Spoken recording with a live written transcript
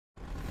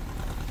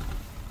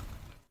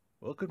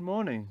Well, good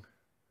morning.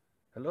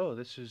 Hello,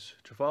 this is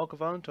Travalgar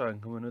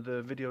Valentine coming with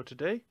another video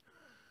today.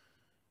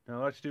 Now,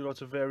 I like to do lots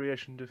of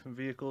variation, different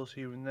vehicles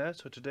here and there,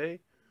 so today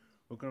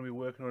we're going to be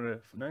working on a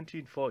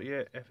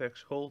 1948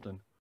 FX Holden,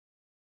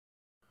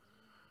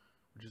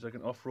 which is like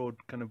an off-road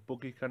kind of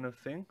buggy kind of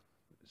thing.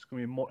 It's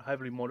going to be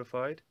heavily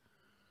modified.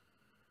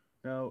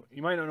 Now,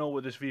 you might not know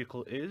what this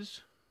vehicle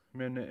is, you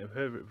may not have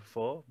heard of it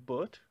before,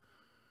 but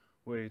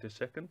wait a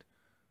second.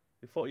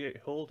 The 48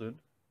 Holden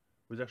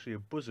was actually a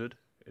buzzard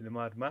in a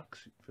Mad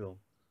Max film.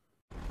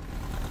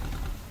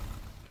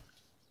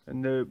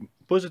 And the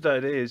buzzard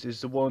that it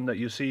is the one that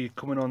you see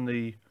coming on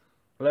the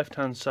left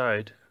hand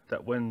side,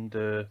 that when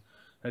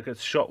it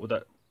gets shot with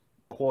that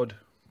quad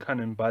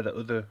cannon by that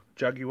other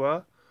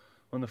Jaguar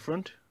on the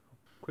front.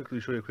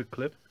 Quickly show you a quick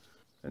clip.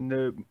 And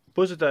the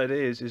buzzard that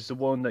it is the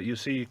one that you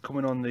see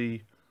coming on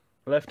the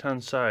left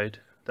hand side,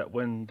 that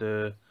when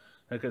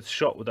it gets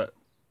shot with that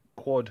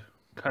quad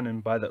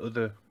cannon by that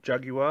other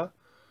Jaguar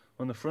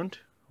on the front.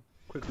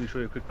 Quickly show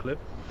you a quick clip.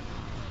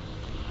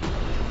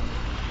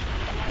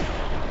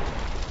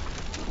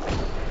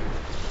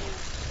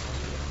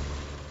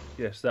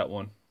 Yes, that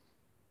one.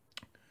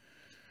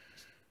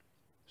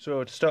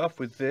 So to start off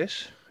with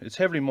this, it's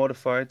heavily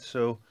modified,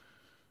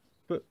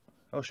 but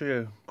I'll show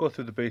you, go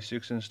through the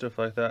basics and stuff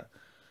like that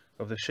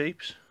of the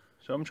shapes.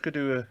 So I'm just going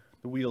to do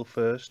the wheel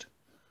first.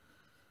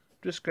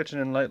 Just sketching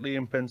in lightly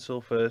in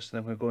pencil first,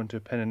 and then I'm going to go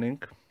into pen and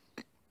ink.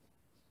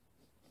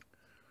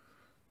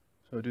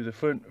 So I'll do the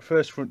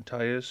first front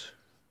tyres.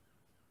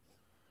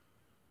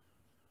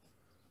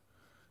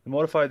 To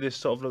modify this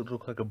sort of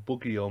look like a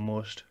buggy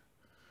almost.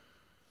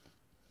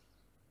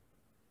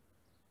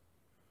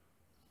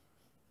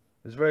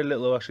 There's very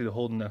little actually the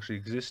Holden actually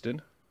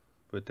existing,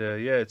 but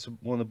yeah, it's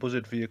one of the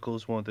buzzard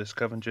vehicles, one of the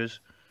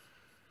scavengers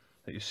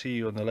that you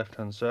see on the left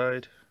hand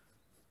side.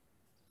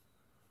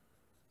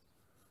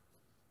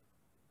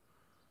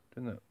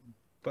 Doing that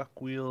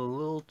back wheel a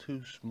little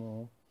too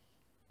small.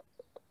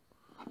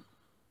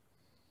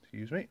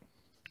 Excuse me.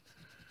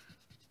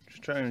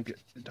 Just trying to get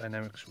the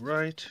dynamics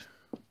right.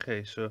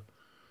 Okay, so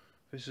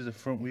this is the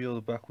front wheel,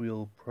 the back wheel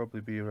will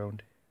probably be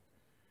around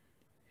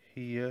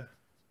here.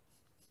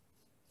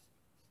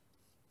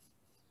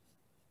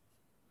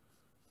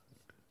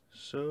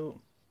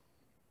 So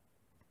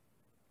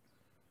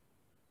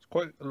it's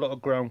quite a lot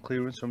of ground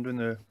clearance, so I'm doing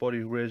the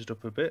body raised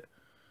up a bit.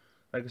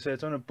 Like I said,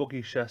 it's on a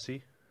buggy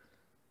chassis.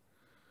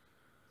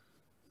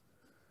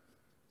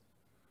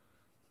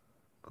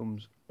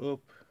 Comes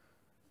up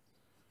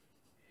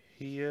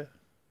here.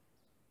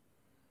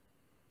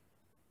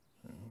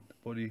 And the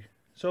body,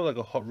 it's sort of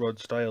like a hot rod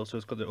style, so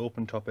it's got the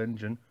open top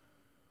engine.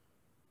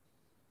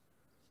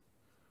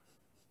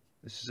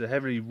 This is a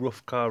heavily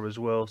rough car as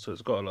well, so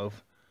it's got a lot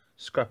of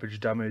scrappage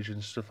damage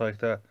and stuff like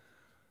that.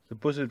 The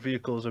buzzard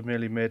vehicles are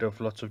merely made of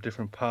lots of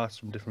different parts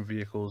from different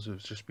vehicles.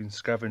 It's just been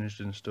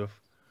scavenged and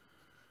stuff,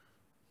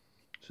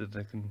 so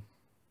they can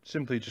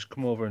simply just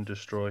come over and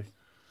destroy.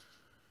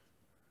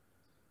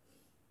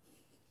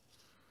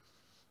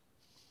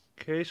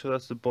 Okay, so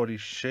that's the body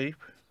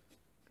shape.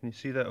 Can you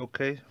see that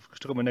okay? I've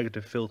still got my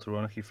negative filter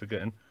on, I keep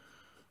forgetting,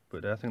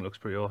 but I think it looks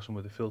pretty awesome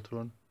with the filter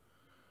on.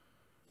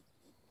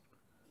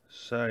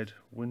 Side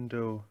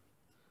window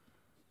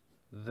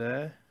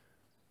there.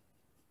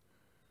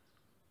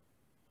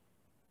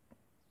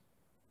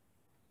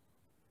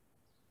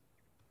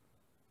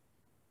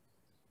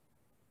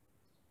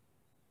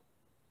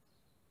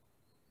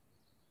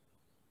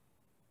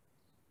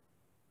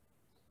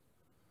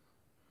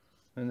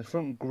 And the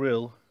front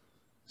grille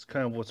is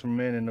kind of what's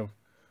remaining of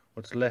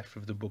what's left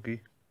of the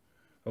buggy,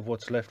 of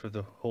what's left of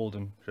the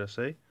Holden, should I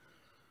say,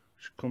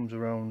 which comes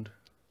around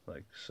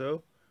like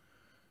so.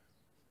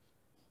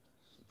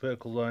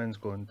 Vertical lines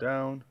going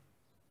down.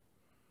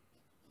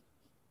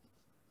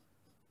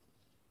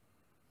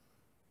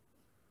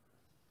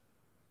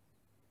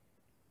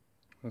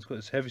 It's got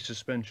this heavy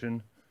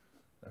suspension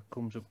that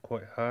comes up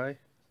quite high.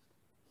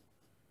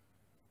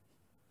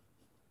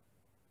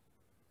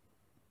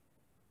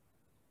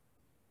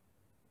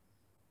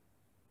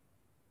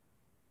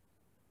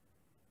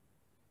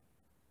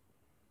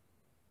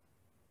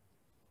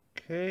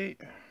 Okay,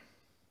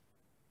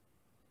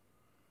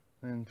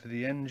 and for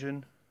the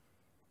engine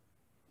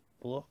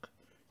block,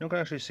 you're not going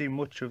to actually see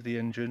much of the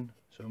engine,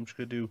 so I'm just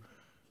going to do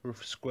a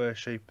rough square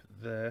shape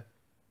there.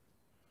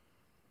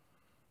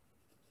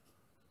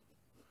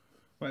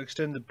 Might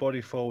extend the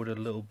body forward a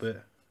little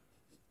bit,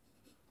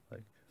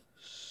 like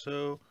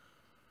so.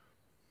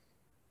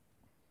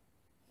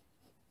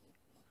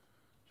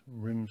 Some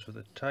rims for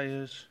the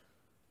tyres.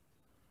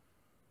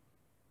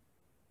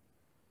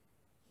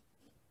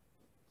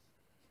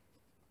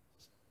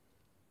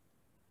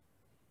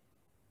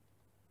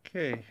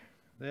 Okay,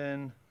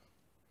 then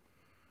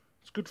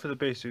it's good for the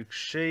basic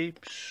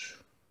shapes.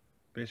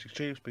 Basic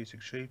shapes.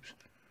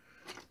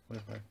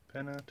 Where's my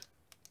pen at?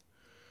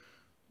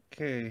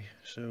 Okay,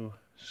 so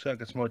that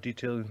gets more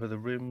detailing for the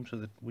rims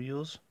of the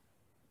wheels.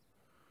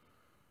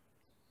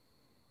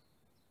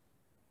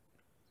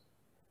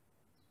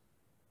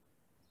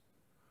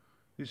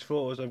 These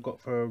photos I've got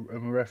for a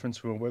reference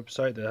from a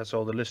website that has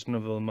all the listing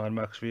of all the Mad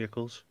Max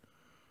vehicles.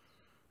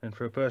 And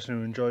for a person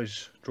who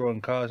enjoys drawing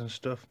cars and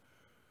stuff,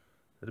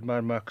 the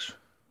Mad Max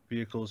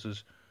vehicles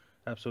is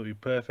absolutely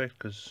perfect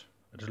because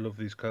I just love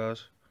these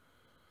cars.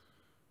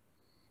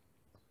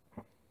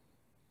 So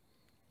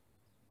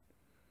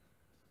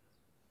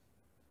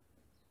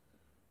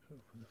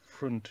for the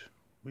front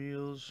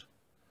wheels,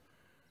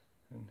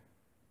 and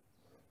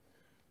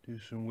do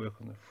some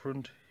work on the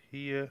front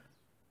here.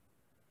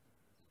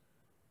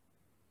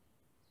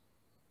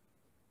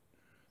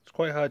 It's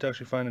quite hard to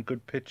actually find a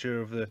good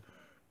picture of the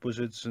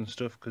buzzards and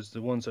stuff because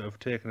the ones that I've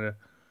taken are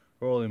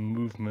all in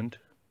movement.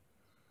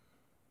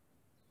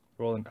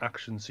 They're all in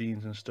action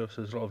scenes and stuff,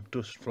 so there's a lot of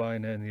dust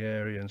flying in the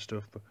area and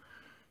stuff, but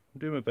I'm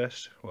doing my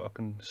best, what I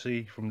can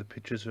see from the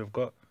pictures I've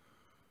got.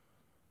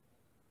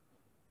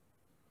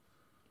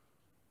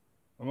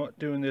 I'm not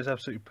doing this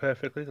absolutely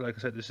perfectly. Like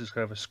I said, this is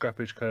kind of a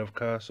scrappage kind of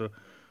car, so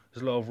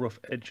there's a lot of rough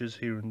edges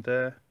here and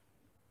there.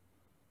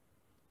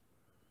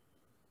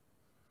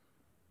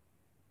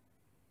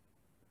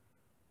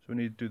 So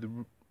we need to do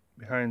the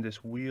behind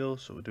this wheel,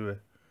 so we'll do a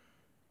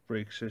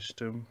brake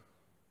system.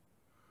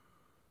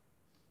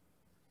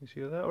 You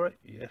see that alright?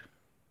 Yeah.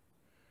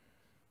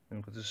 And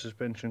we've got the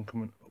suspension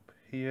coming up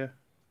here.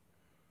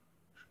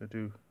 Just going to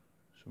do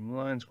some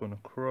lines going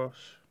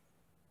across.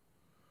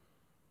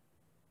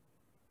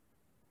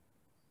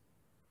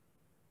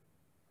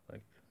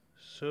 Like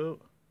so.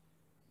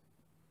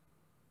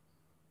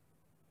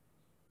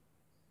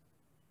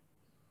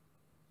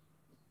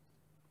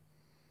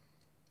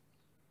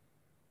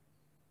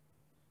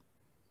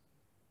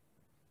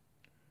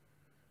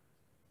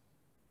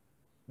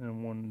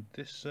 And one on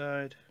this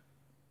side.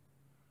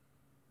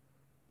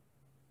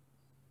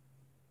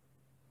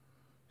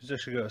 It's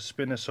actually got a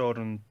spinner sword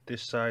on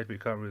this side, but you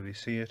can't really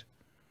see it.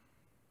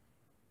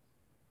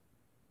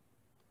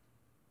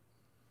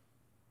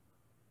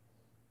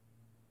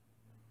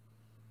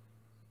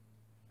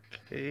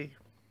 Okay.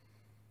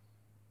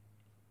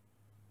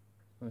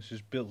 This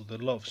is built with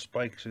a lot of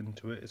spikes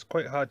into it. It's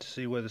quite hard to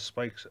see where the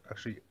spikes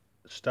actually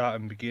start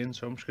and begin,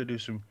 so I'm just going to do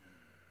some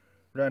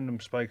random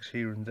spikes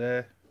here and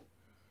there.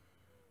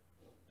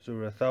 So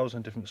there are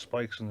 1,000 different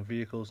spikes on the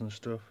vehicles and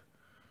stuff.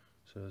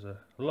 So there's a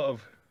lot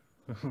of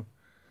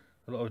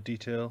a lot of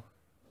detail.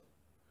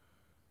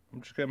 I'm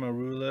just getting my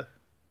ruler,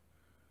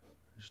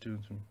 just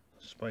doing some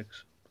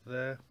spikes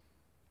there.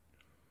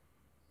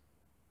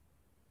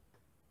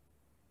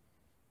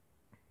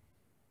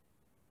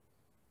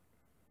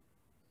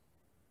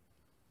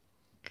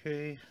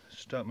 Okay,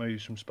 start maybe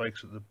some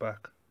spikes at the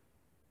back.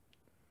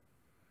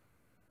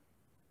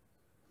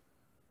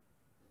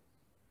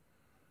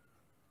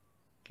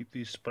 Keep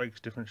these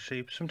spikes different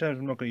shapes. Sometimes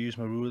I'm not going to use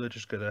my ruler,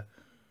 just get a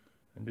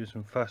and do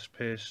some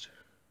fast-paced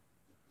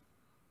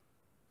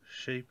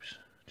shapes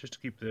just to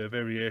keep the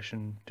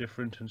variation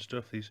different and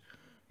stuff. These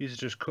are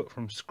just cut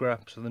from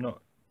scrap, so they're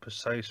not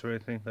precise or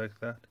anything like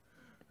that.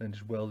 Then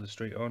just weld it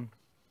straight on.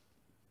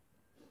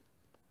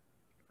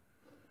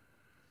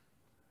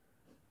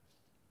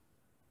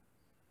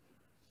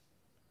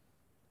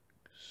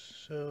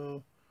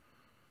 So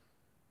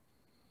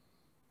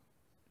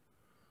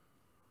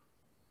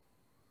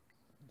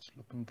it's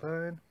looking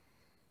fine.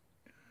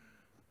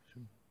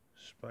 Some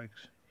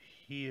spikes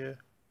here.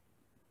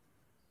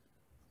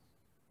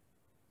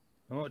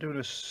 I'm not doing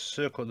a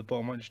circle at the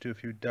bottom, I might just do a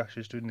few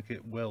dashes to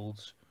indicate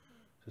welds,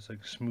 just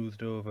like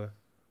smoothed over.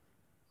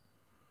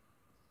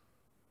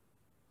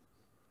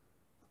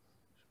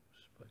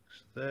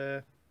 Spikes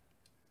there.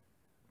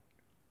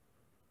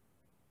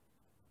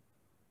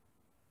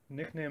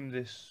 Nickname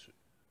this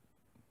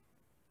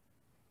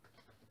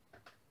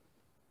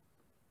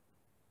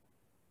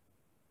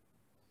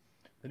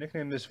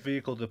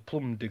vehicle the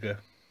Plum Digger.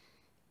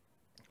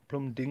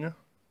 Plum Dinger?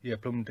 Yeah,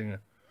 Plum Dinger.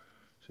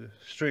 It's a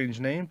strange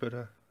name, but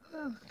I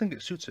think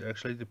it suits it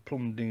actually, the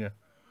Plum Dinger.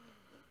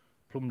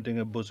 Plum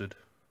Dinger Buzzard.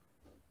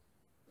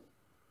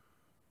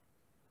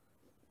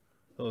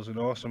 That was an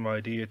awesome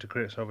idea to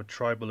create sort of a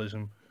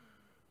tribalism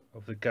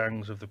of the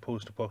gangs of the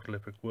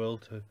post-apocalyptic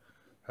world, to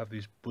have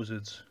these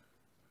buzzards.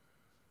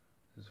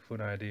 It's a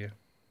fun idea.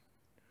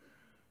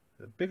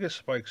 The biggest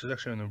spikes is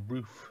actually on the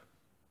roof,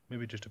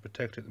 maybe just to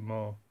protect it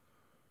more.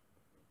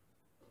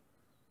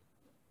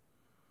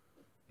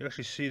 You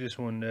actually see this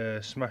one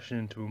smashing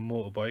into a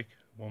motorbike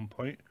at one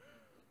point,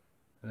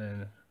 and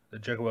then the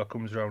Jaguar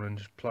comes around and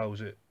just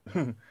plows it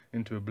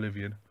into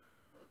oblivion.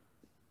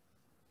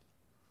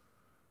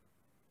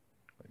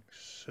 Like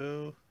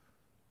so.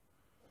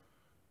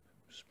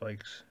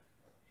 Spikes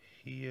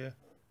here.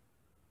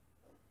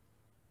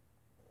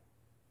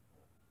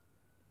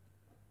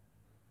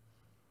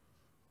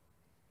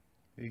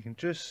 You can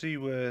just see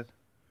where the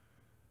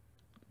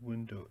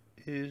window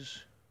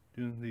is,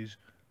 doing these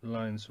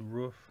lines of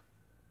rough.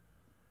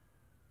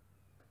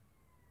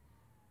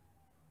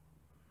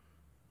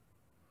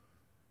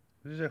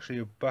 This is actually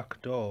a back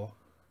door.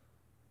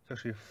 It's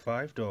actually a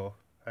 5-door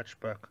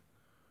hatchback.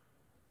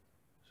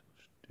 So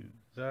just do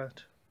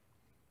that.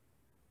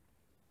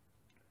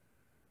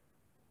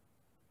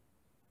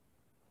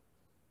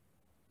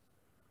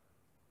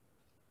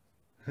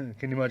 Can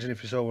you imagine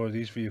if you saw one of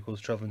these vehicles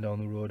travelling down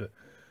the road at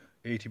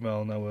 80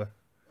 mile an hour?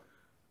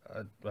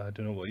 I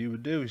don't know what you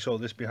would do. You saw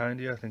this behind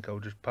you, I think I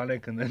would just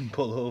panic and then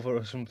pull over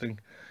or something.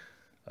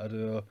 I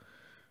don't know.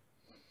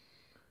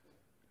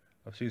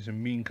 I've seen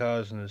some mean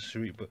cars in the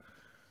street, but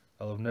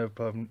I've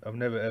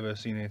never ever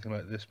seen anything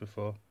like this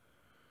before.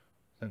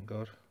 Thank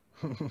God.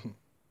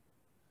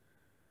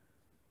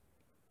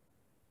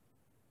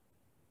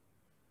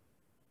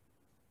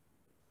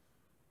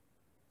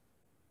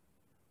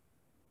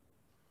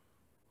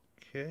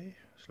 Okay,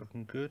 it's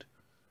looking good.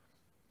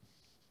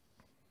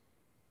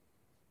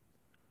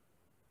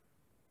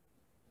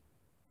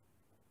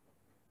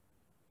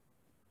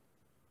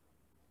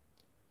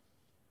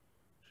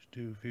 Just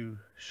do a few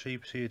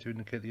shapes here to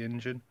indicate the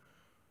engine.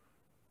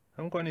 I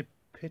haven't got any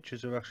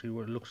pictures of actually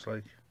what it looks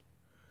like.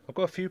 I've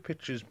got a few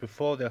pictures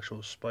before the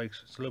actual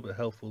spikes. It's a little bit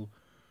helpful,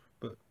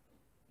 but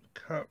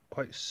can't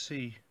quite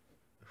see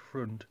the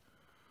front.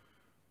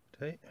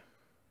 Okay,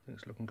 I think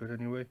it's looking good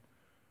anyway.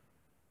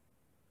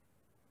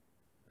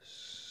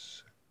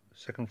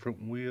 Second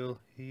front wheel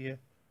here.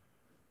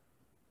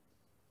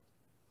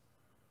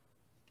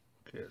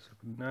 Okay, it's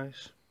looking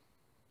nice.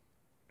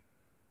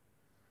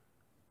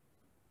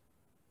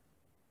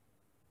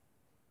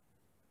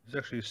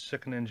 There's actually a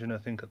second engine I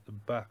think at the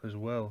back as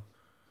well,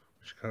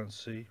 which you can't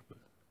see, but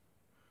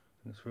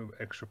it's for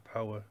extra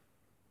power.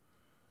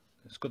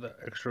 It's got that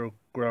extra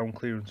ground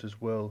clearance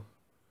as well.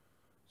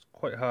 It's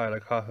quite high,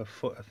 like half a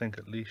foot I think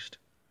at least.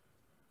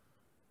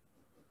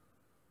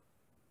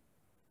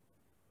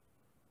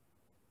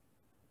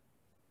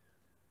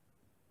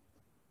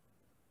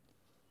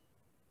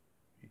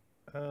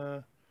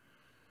 Okay,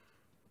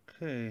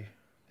 I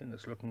think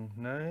that's looking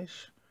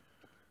nice.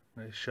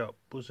 Nice sharp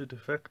buzzard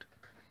effect.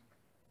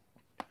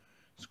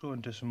 Let's go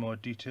into some more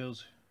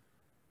details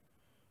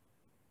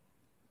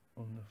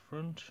on the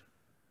front.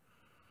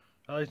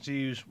 I like to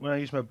use, when I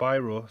use my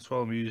biro, that's what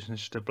I'm using,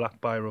 it's just a black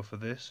biro for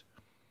this.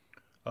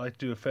 I like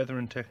to do a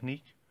feathering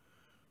technique.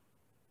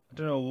 I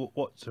don't know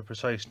what's a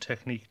precise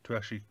technique to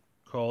actually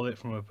call it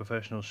from a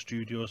professional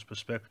studio's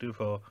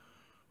perspective or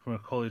from a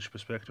college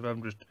perspective.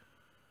 I'm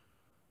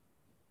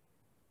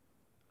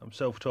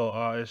self-taught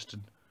artist,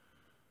 and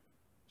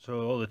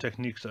so all the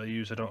techniques that I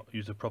use, I don't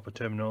use the proper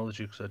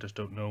terminology because I just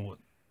don't know what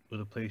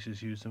other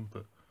places use them.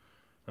 But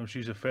I'm just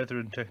using a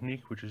feathering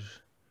technique, which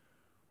is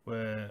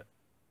where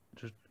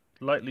just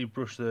lightly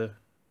brush the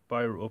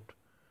biro up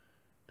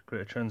to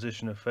create a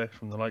transition effect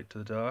from the light to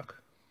the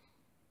dark.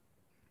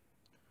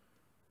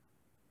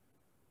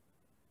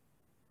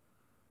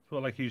 So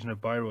I like using a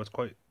biro. It's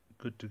quite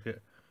good to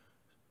get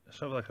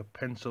sort of like a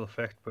pencil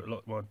effect, but a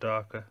lot more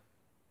darker,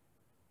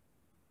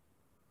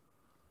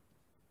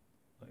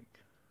 like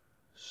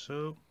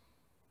so.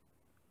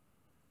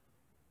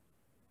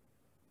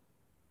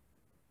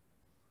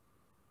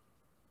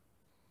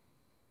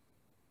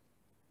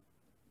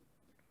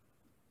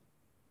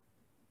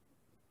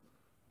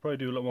 Probably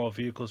do a lot more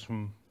vehicles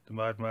from the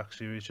Mad Max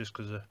series just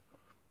because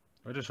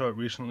I just saw it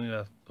recently and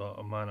I thought,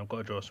 oh man, I've got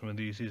to draw some of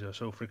these. These are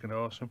so freaking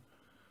awesome.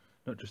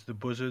 Not just the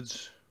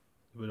buzzards,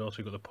 but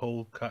also got the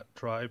polecat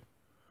tribe.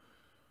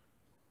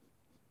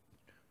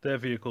 Their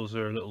vehicles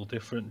are a little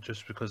different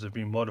just because they've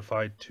been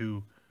modified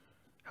to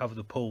have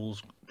the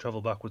poles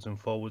travel backwards and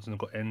forwards, and they've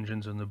got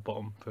engines on the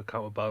bottom for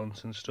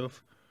counterbalance and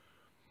stuff.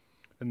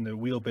 And the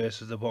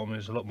wheelbase at the bottom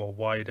is a lot more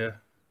wider.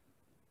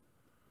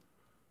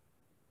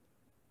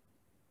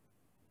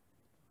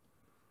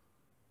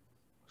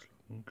 It's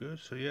looking good.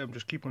 So yeah, I'm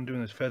just keep on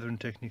doing this feathering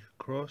technique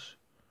across,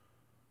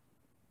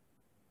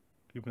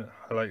 keeping it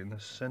highlight in the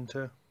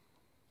center.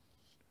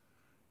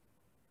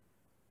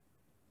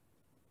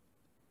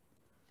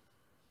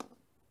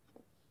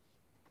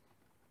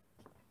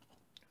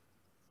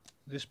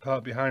 This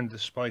part behind the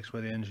spikes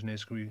where the engine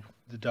is going to be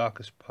the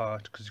darkest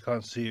part because you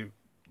can't see it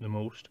the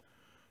most.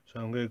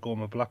 So I'm going to go on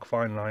my black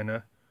fine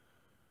liner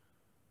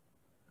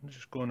and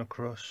just going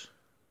across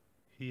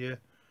here.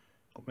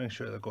 Make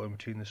sure they're going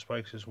between the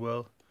spikes as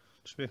well.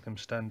 Just make them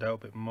stand out a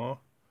bit more.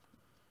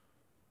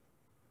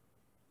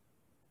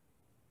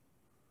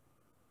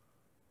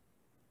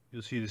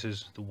 You'll see this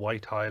is the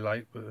white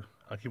highlight, but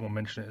I keep on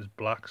mentioning it as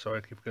black, so I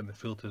keep getting the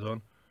filters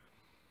on.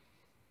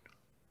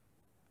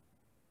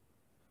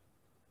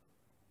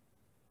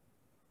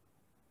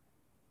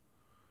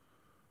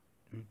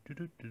 I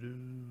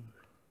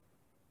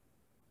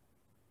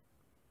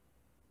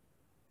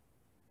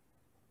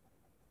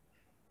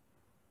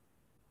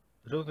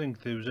don't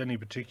think there was any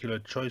particular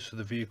choice for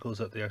the vehicles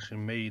that they actually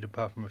made,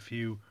 apart from a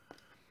few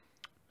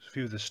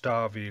of the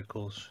star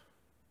vehicles,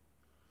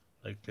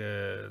 like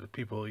the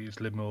People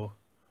Eats Limo,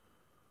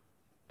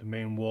 the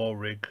main war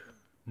rig,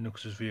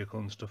 Nux's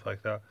vehicle and stuff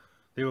like that.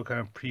 They were kind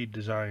of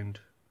pre-designed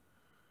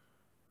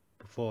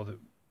before the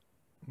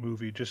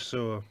movie, just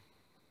so.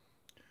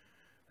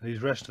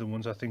 These rest of the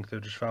ones, I think they're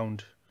just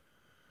found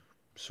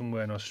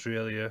somewhere in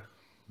Australia,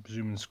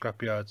 presuming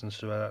scrapyards and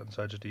stuff like that, and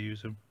decided to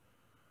use them.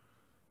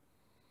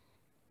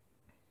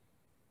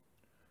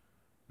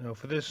 Now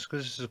for this,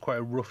 because this is quite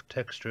a rough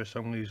texture, so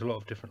I'm going to use a lot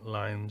of different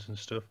lines and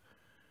stuff.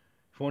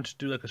 If If I wanted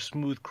to do like a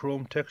smooth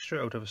chrome texture,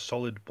 I would have a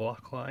solid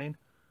black line.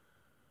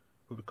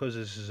 But because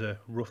this is a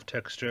rough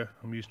texture,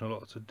 I'm using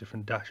lots of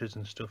different dashes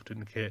and stuff to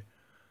indicate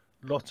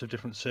lots of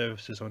different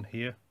surfaces on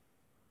here.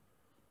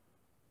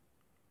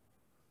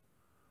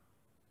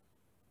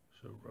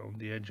 So around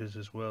the edges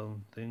as well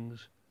and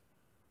things.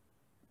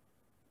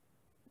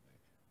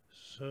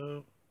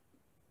 So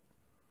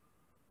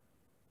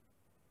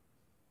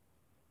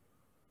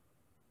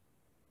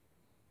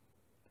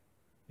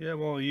yeah,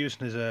 what we're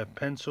using is a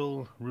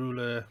pencil,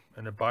 ruler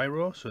and a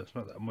biro, so it's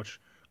not that much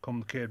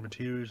complicated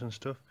materials and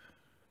stuff.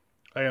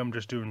 I am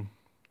just doing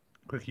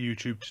quick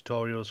YouTube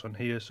tutorials on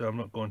here, so I'm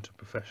not going to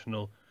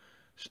professional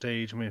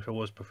stage. I mean, if I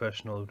was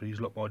professional, I would use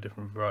a lot more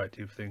different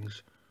variety of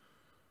things.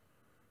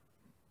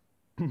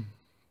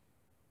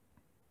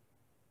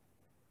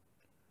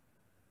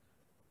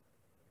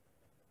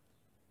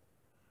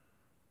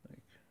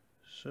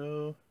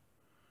 So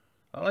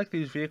I like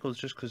these vehicles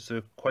just because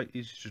they're quite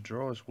easy to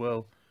draw as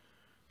well.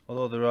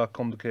 Although they are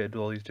complicated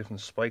with all these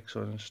different spikes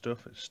on and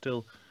stuff, it's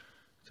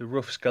a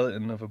rough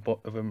skeleton of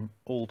an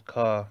old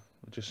car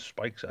with just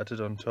spikes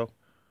added on top.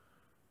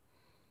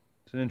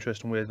 It's an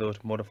interesting way though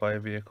to modify a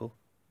vehicle.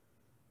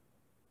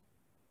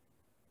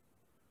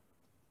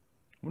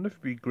 I wonder if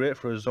it'd be great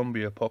for a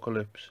zombie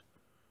apocalypse,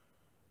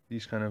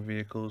 these kind of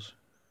vehicles.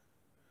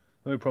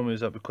 The only problem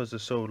is that because they're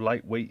so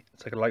lightweight,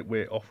 it's like a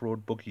lightweight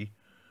off-road buggy.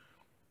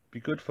 It'd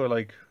be good for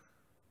like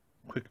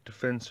quick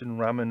defense and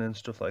ramming and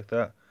stuff like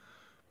that.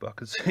 But I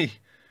could see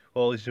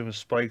all these different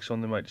spikes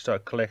on them might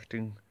start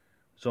collecting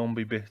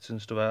zombie bits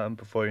and stuff out, and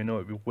before you know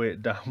it, it'd be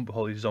weighted down by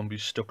all these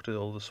zombies stuck to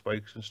all the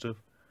spikes and stuff.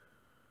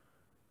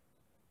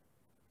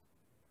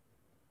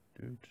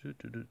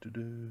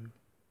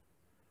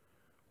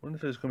 Wonder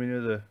if there's going to be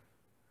another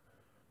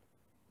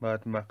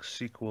Mad Max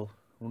sequel.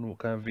 I wonder what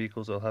kind of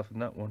vehicles I'll have in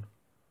that one.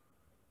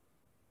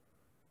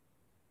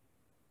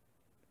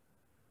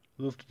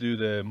 I'd love to do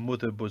the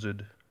Mother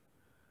Buzzard.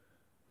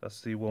 That's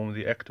the one with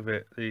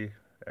the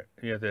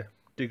the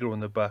digger on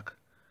the back.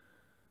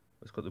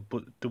 It's got the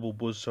double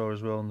buzzsaw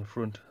as well on the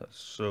front. That's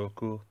so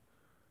cool.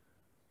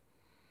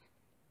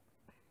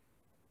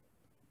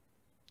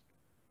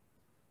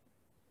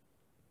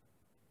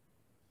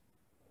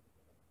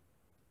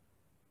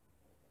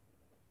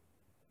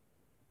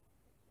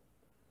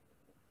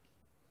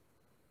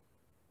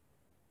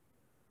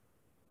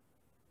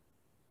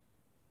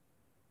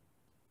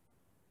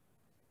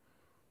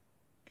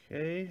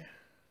 Okay,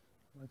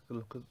 I like the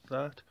look of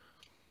that.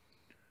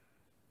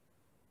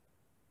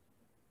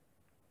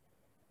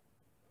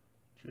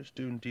 Just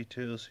doing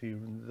details here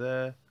and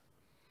there.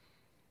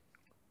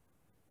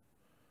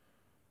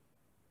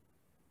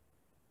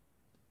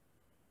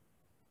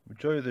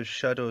 Majority of the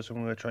shadows I'm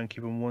going to try and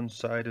keep on one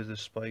side of the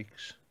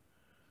spikes,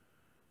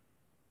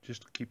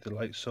 just to keep the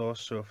light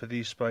source. So for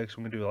these spikes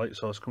I'm going to do a light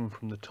source coming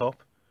from the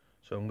top.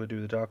 So I'm going to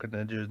do the darkened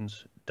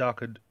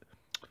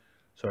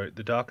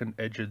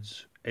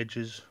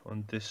edges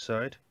on this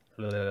side.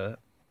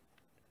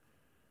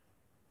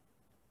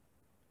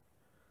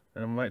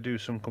 And I might do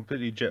some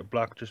completely jet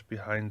black just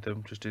behind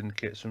them, just to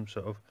indicate some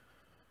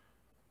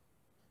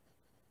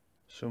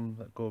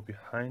that go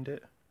behind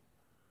it.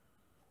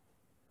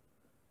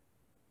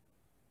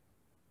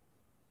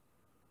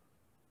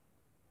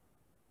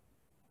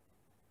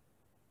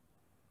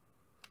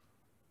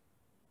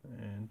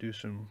 And do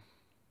some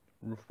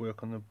rough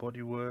work on the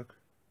bodywork.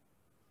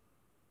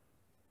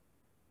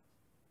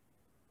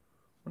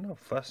 I wonder how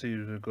fast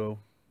these will go.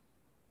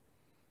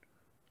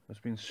 It's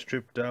been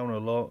stripped down a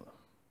lot,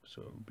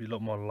 so it'll be a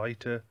lot more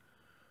lighter.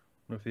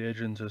 I wonder if the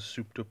edges are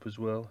souped up as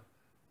well.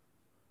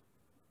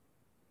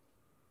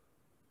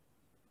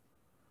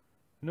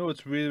 You know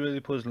what's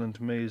really puzzling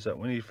to me is that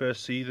when you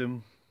first see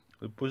them,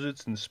 the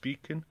buzzards and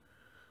speaking,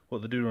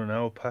 what they're doing on an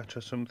owl patch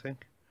or something.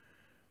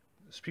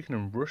 Speaking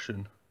in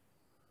Russian.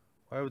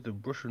 Why would the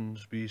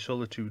Russians be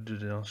solitude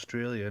in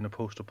Australia in a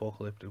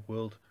post-apocalyptic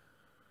world?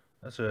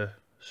 That's a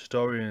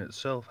story in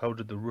itself. How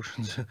did the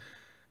Russians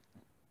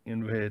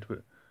invade?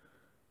 But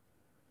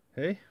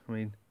hey, I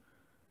mean,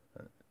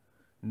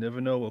 you never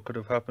know what could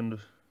have happened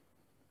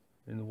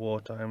in the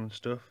wartime and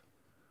stuff.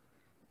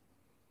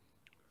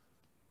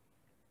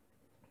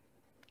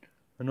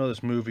 I know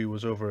this movie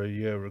was over a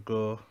year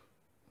ago.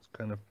 It's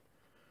kind of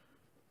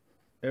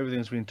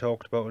everything's been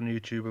talked about on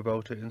YouTube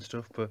about it and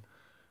stuff, but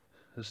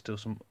there's still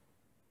some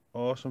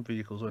awesome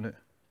vehicles on it.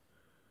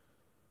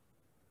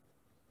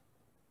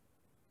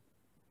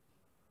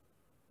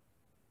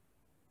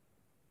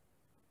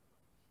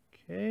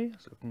 Okay,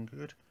 that's looking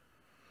good.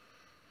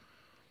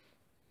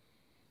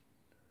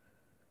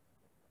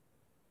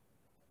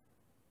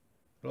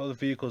 A lot of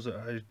the vehicles that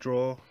I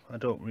draw, I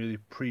don't really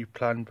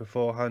pre-plan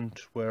beforehand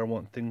where I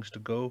want things to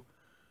go.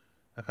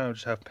 I kind of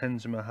just have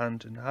pens in my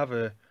hand and have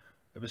a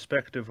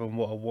perspective on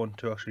what I want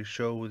to actually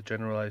show with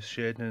generalized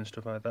shading and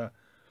stuff like that.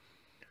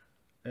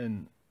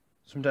 And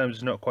sometimes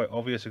it's not quite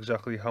obvious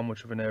exactly how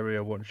much of an area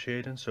I want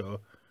shading, so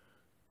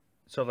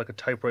it's sort of like a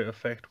typewriter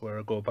effect where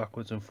I go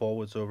backwards and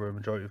forwards over a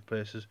majority of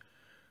places.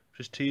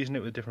 Just teasing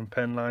it with different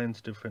pen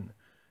lines, different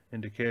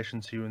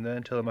indications here and there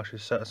until I'm actually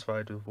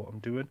satisfied with what I'm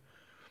doing.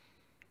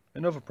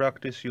 In other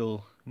practice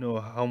you'll know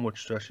how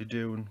much to actually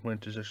do and when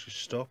to actually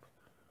stop.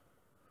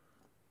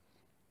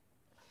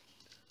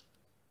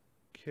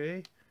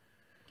 Okay,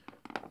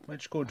 might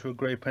just go into a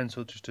grey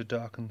pencil just to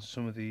darken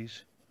some of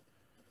these,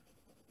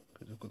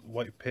 because I've got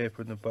white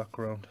paper in the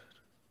background.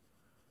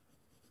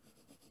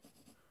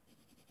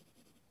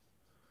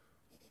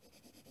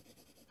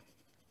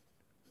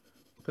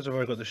 Because I've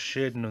already got the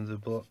shading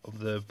of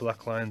the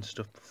black line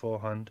stuff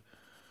beforehand,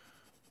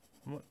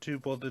 I'm not too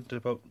bothered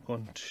about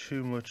going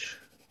too much.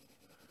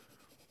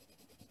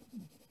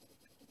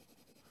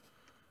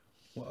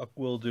 What I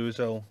will do is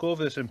I'll go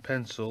over this in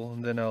pencil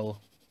and then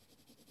I'll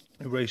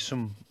erase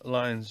some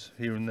lines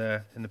here and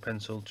there in the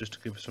pencil just to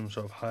give some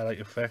sort of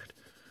highlight effect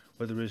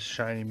where there is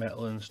shiny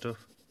metal and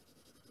stuff.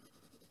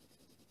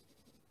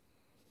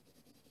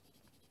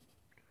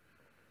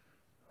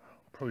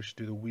 Probably should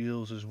do the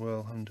wheels as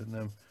well, I haven't done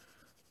them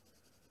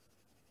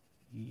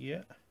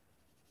yet.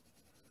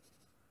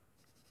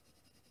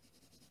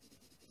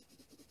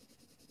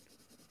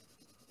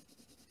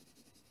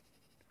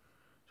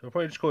 So I'll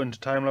probably just go into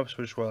time lapse,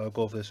 which while I'll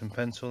go over this in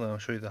pencil and I'll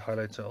show you the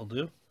highlights that I'll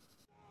do.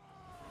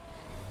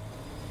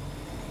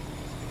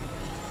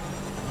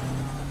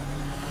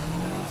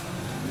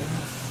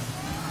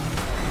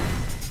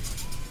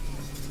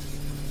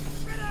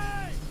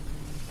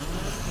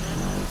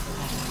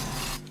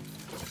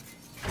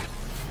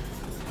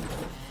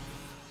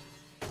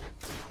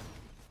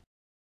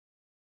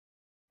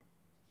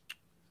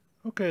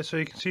 Okay, so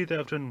you can see that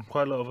I've done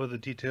quite a lot of other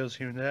details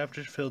here and there. I've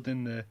just filled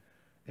in the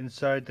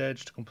inside there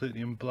just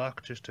completely in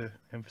black just to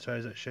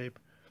emphasize that shape.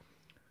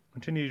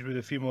 Continued with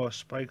a few more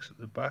spikes at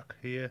the back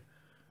here.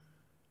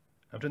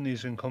 I've done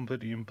these in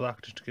completely in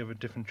black just to give a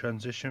different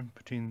transition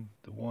between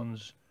the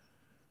ones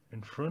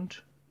in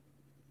front,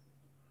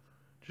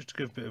 just to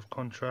give a bit of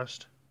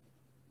contrast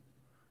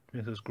to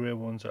make those grey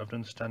ones that I've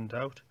done stand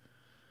out.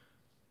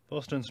 I've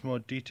also done some more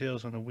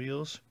details on the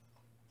wheels.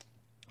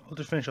 I'll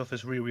just finish off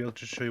this rear wheel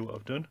to show you what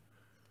I've done.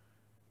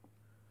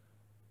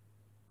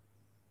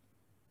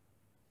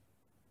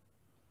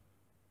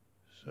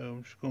 So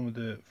I'm just going with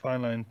the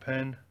fine line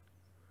pen.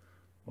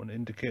 I want to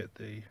indicate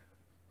the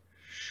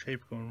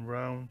shape going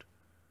round.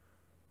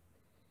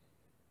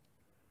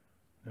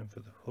 And for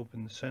the hub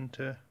in the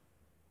centre.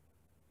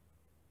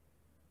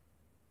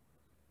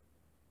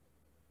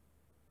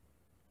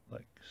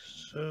 Like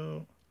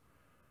so.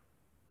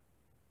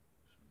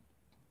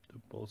 The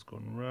ball's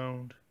going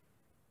round.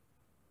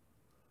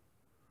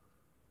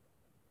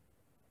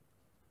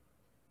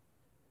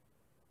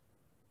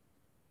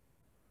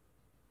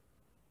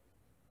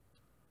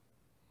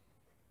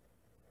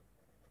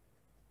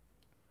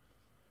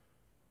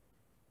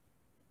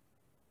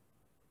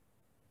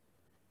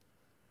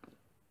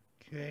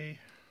 Okay,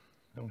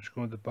 I'm just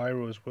going with the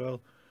biro as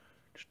well,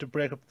 just to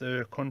break up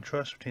the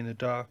contrast between the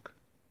dark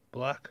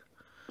black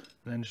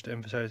and then just to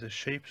emphasize the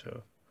shape.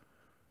 So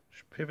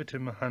just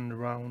pivoting my hand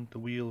around the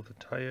wheel of the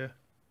tyre.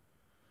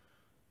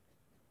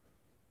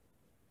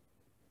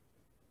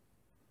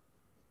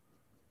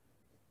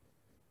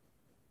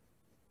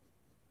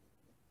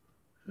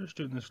 Just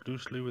doing this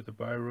loosely with the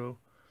biro.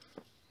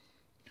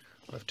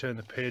 I've turned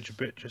the page a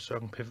bit just so I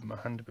can pivot my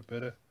hand a bit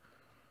better.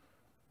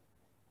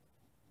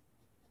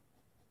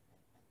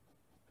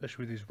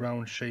 Especially with these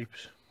round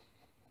shapes.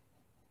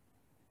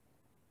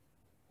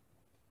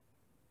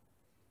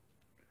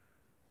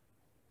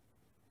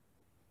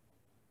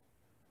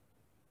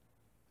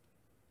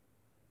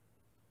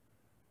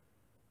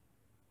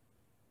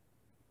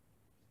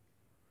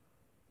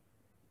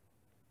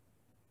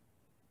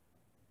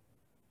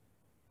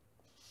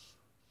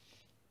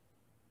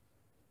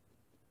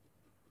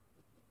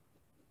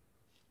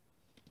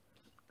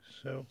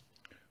 So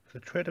for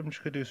the tread I'm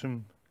just going to do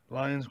some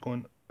lines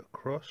going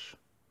across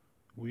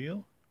the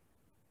wheel.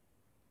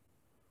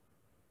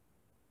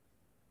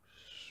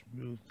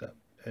 Smooth that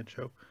edge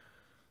out.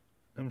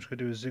 I'm just going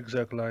to do a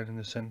zigzag line in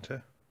the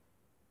centre.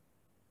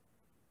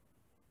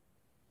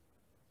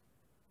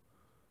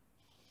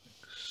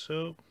 Like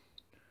so.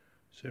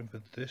 Same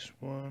for this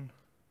one.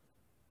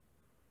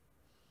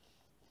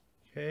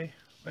 Okay,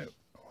 I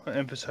want to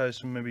emphasize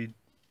some maybe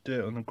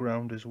dirt on the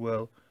ground as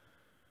well.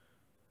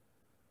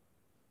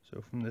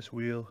 So from this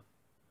wheel,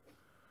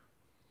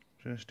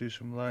 just do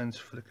some lines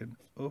flicking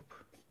up.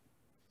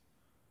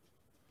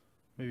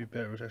 Maybe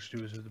better to actually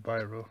do this with the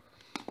biro.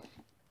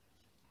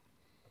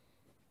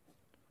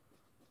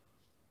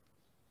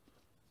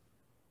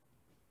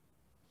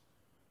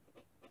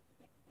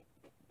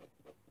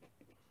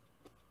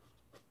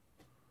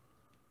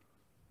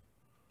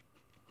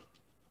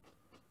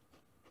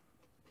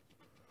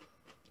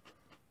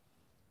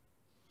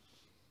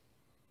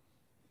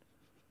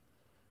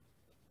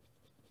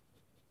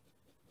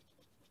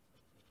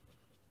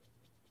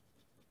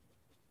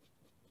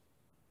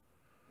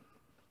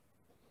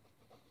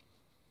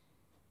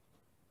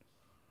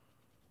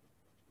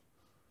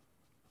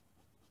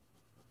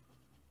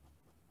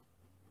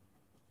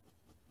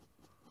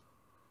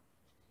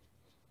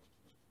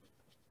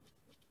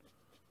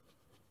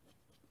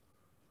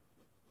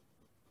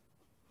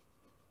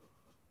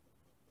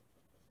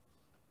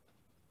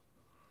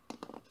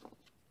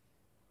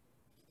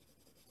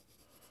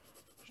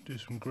 do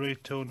some grey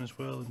tone as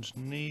well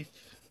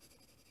underneath.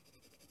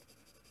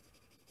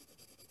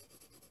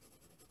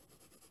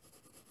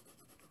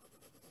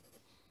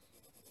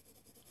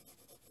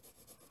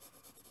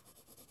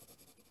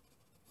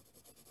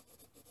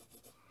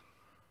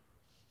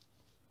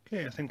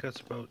 Okay, I think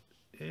that's about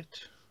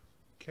it.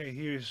 Okay,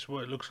 here's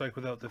what it looks like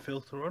without the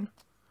filter on.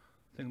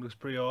 I think it looks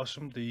pretty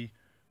awesome. The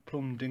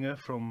plum dinger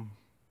from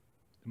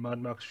the Mad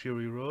Max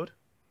Fury Road.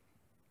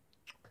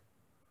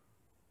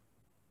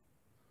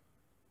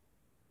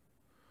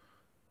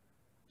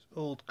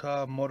 Old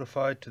car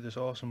modified to this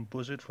awesome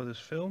buzzard for this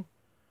film.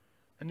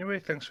 Anyway,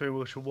 thanks very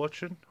much for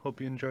watching.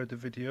 Hope you enjoyed the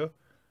video. I'll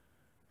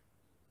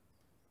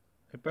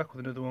be back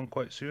with another one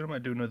quite soon. I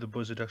might do another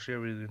buzzard actually. I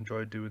really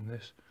enjoyed doing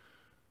this.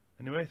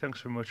 Anyway,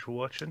 thanks very much for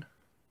watching.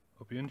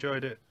 Hope you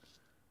enjoyed it.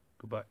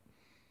 Goodbye.